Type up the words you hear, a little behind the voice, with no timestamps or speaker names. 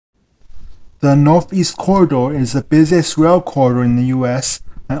The Northeast Corridor is the busiest rail corridor in the U.S.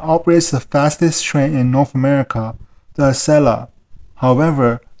 and operates the fastest train in North America, the Acela.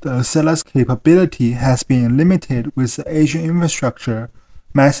 However, the Acela's capability has been limited with the aging infrastructure,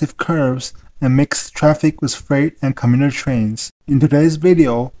 massive curves, and mixed traffic with freight and commuter trains. In today's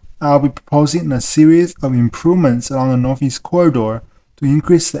video, I'll be proposing a series of improvements along the Northeast Corridor to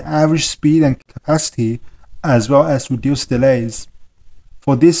increase the average speed and capacity as well as reduce delays.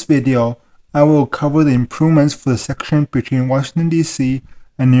 For this video, I will cover the improvements for the section between Washington, D.C.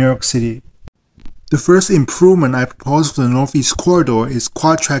 and New York City. The first improvement I propose for the Northeast Corridor is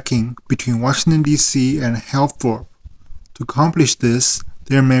quad tracking between Washington, D.C. and Halethorpe. To accomplish this,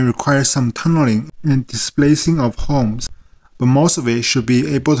 there may require some tunneling and displacing of homes, but most of it should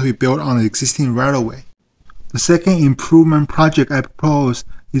be able to be built on the existing right-of-way. The second improvement project I propose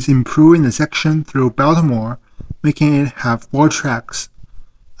is improving the section through Baltimore, making it have 4 tracks.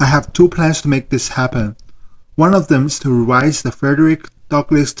 I have 2 plans to make this happen. One of them is to revise the Frederick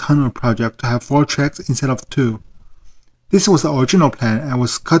Douglass Tunnel project to have 4 tracks instead of 2. This was the original plan and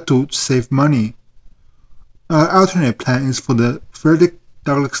was cut to save money. An alternate plan is for the Frederick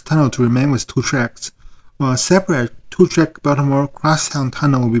Douglass Tunnel to remain with 2 tracks, while a separate 2-track Baltimore Crosstown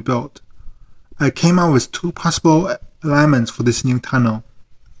tunnel will be built. I came up with 2 possible alignments for this new tunnel.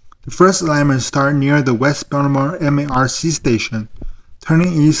 The first alignment starts near the West Baltimore MARC station,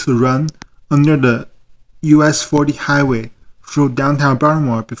 turning east to run under the US 40 highway through downtown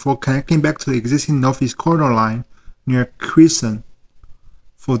Baltimore before connecting back to the existing Northeast Corridor line near Crosstown.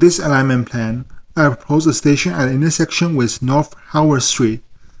 For this alignment plan, I propose a station at the intersection with North Howard Street,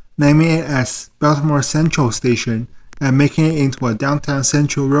 naming it as Baltimore Central Station and making it into a downtown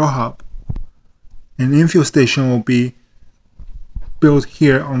central rail hub. An infill station will be built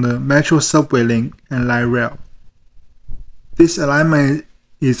here on the Metro Subway link and LIRR. This alignment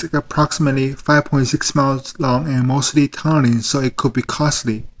is approximately 5.6 miles long and mostly tunneling, so it could be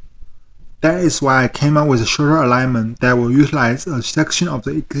costly. That is why I came up with a shorter alignment that will utilize a section of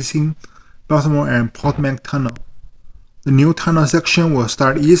the existing Baltimore and Potomac Tunnel. The new tunnel section will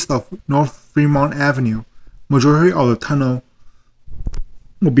start east of North Fremont Avenue. Majority of the tunnel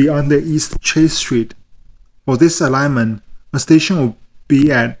will be under East Chase Street. For this alignment, a station will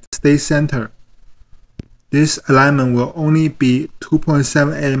be at State Center. This alignment will only be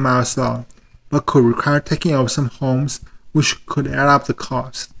 2.78 miles long, but could require taking out some homes, which could add up the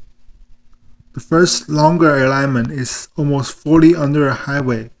cost. The first longer alignment is almost 40 under a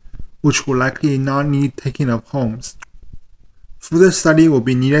highway, which will likely not need taking of homes. Further study will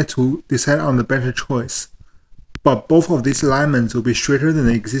be needed to decide on the better choice, but both of these alignments will be straighter than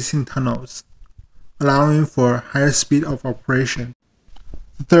the existing tunnels, allowing for higher speed of operation.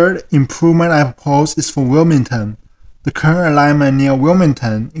 The third improvement I propose is for Wilmington. The current alignment near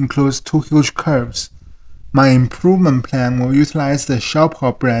Wilmington includes 2 huge curves. My improvement plan will utilize the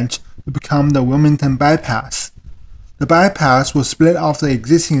Shelport branch to become the Wilmington Bypass. The bypass will split off the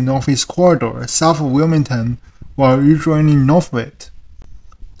existing Northeast Corridor south of Wilmington while rejoining north of it.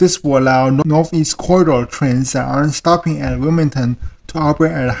 This will allow Northeast Corridor trains that aren't stopping at Wilmington to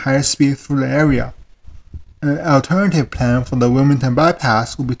operate at a higher speed through the area. An alternative plan for the Wilmington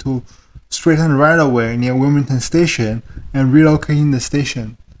Bypass will be to straighten the right-of-way near Wilmington Station and relocating the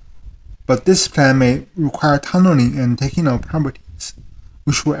station. But this plan may require tunneling and taking of properties,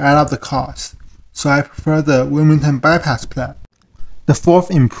 which will add up the cost, so I prefer the Wilmington Bypass plan. The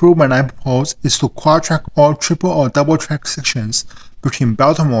fourth improvement I propose is to quad-track all triple or double-track sections between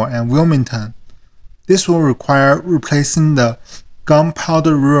Baltimore and Wilmington. This will require replacing the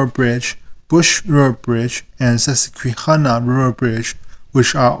Gunpowder River Bridge, Bush River Bridge, and Susquehanna River Bridge,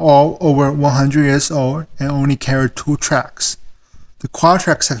 which are all over 100 years old and only carry 2 tracks. The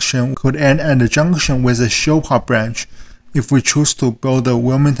quad-track section could end at the junction with the Shelport branch if we choose to build the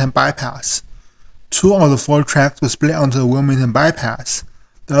Wilmington Bypass. 2 of the 4 tracks will split onto the Wilmington Bypass.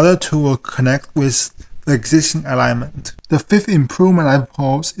 The other 2 will connect with the existing alignment. The fifth improvement I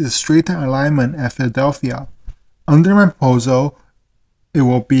propose is a straighter alignment at Philadelphia. Under my proposal, it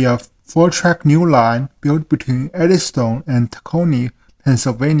will be a 4-track new line built between Eddystone and Tacony,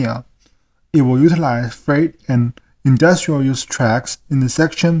 Pennsylvania. It will utilize freight and industrial use tracks in the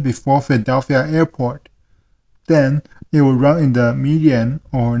section before Philadelphia Airport. Then, it will run in the median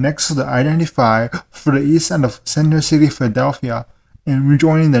or next to the identifier for the east end of Center City, Philadelphia, and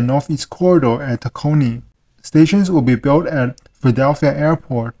rejoining the Northeast Corridor at Tacony. Stations will be built at Philadelphia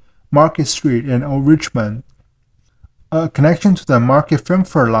Airport, Market Street, and Old Richmond. A connection to the Market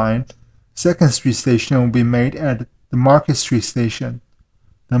Frankfurt line, 2nd Street station, will be made at the Market Street station.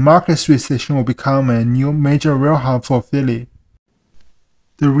 The Market Street station will become a new major rail hub for Philly.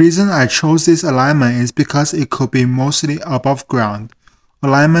 The reason I chose this alignment is because it could be mostly above ground.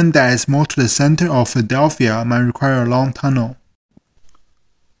 Alignment that is more to the center of Philadelphia might require a long tunnel.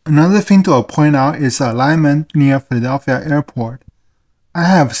 Another thing to point out is the alignment near Philadelphia Airport. I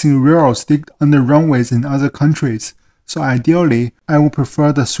have seen railroads dig under runways in other countries, so ideally, I would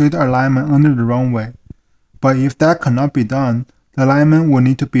prefer the straight alignment under the runway. But if that cannot be done, the alignment will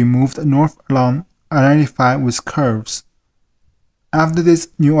need to be moved north along I-95 with curves. After this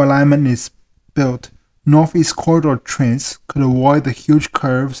new alignment is built, Northeast Corridor trains could avoid the huge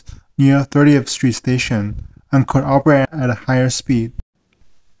curves near 30th Street Station and could operate at a higher speed.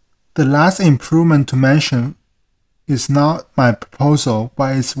 The last improvement to mention is not my proposal,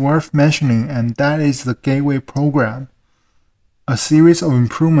 but it's worth mentioning, and that is the Gateway program, a series of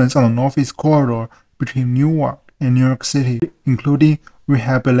improvements on the Northeast Corridor between Newark and New York City, including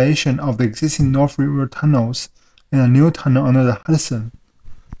rehabilitation of the existing North River tunnels and a new tunnel under the Hudson.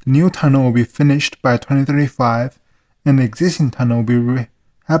 The new tunnel will be finished by 2035, and the existing tunnel will be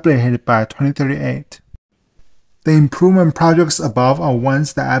rehabilitated by 2038. The improvement projects above are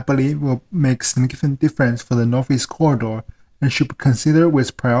ones that I believe will make significant difference for the Northeast Corridor and should be considered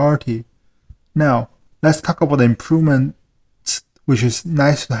with priority. Now, let's talk about the improvements which is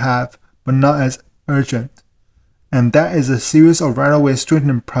nice to have but not as urgent. And that is a series of right-of-way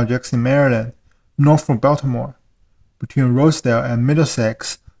straightening projects in Maryland, north from Baltimore, between Rosedale and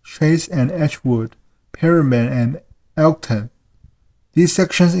Middlesex, Chase and Edgewood, Perryman and Elkton. These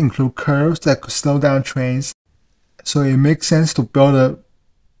sections include curves that could slow down trains, so it makes sense to build a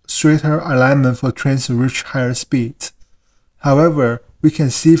straighter alignment for trains to reach higher speeds. However, we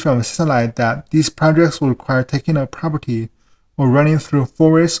can see from a satellite that these projects will require taking up property or running through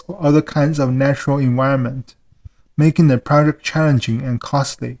forests or other kinds of natural environment, making the project challenging and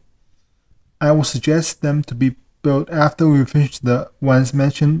costly. I would suggest them to be built after we finish the ones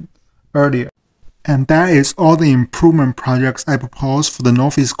mentioned earlier. And that is all the improvement projects I propose for the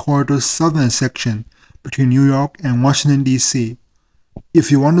Northeast Corridor's southern section between New York and Washington, D.C.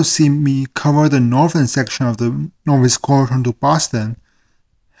 If you want to see me cover the northern section of the Northeast Corridor to Boston,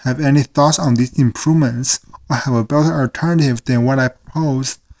 have any thoughts on these improvements, or have a better alternative than what I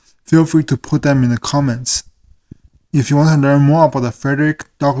proposed, feel free to put them in the comments. If you want to learn more about the Frederick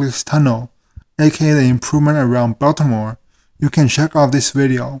Douglass Tunnel, aka the improvement around Baltimore, you can check out this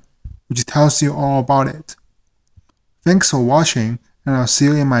video, which tells you all about it. Thanks for watching, and I'll see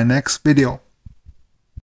you in my next video.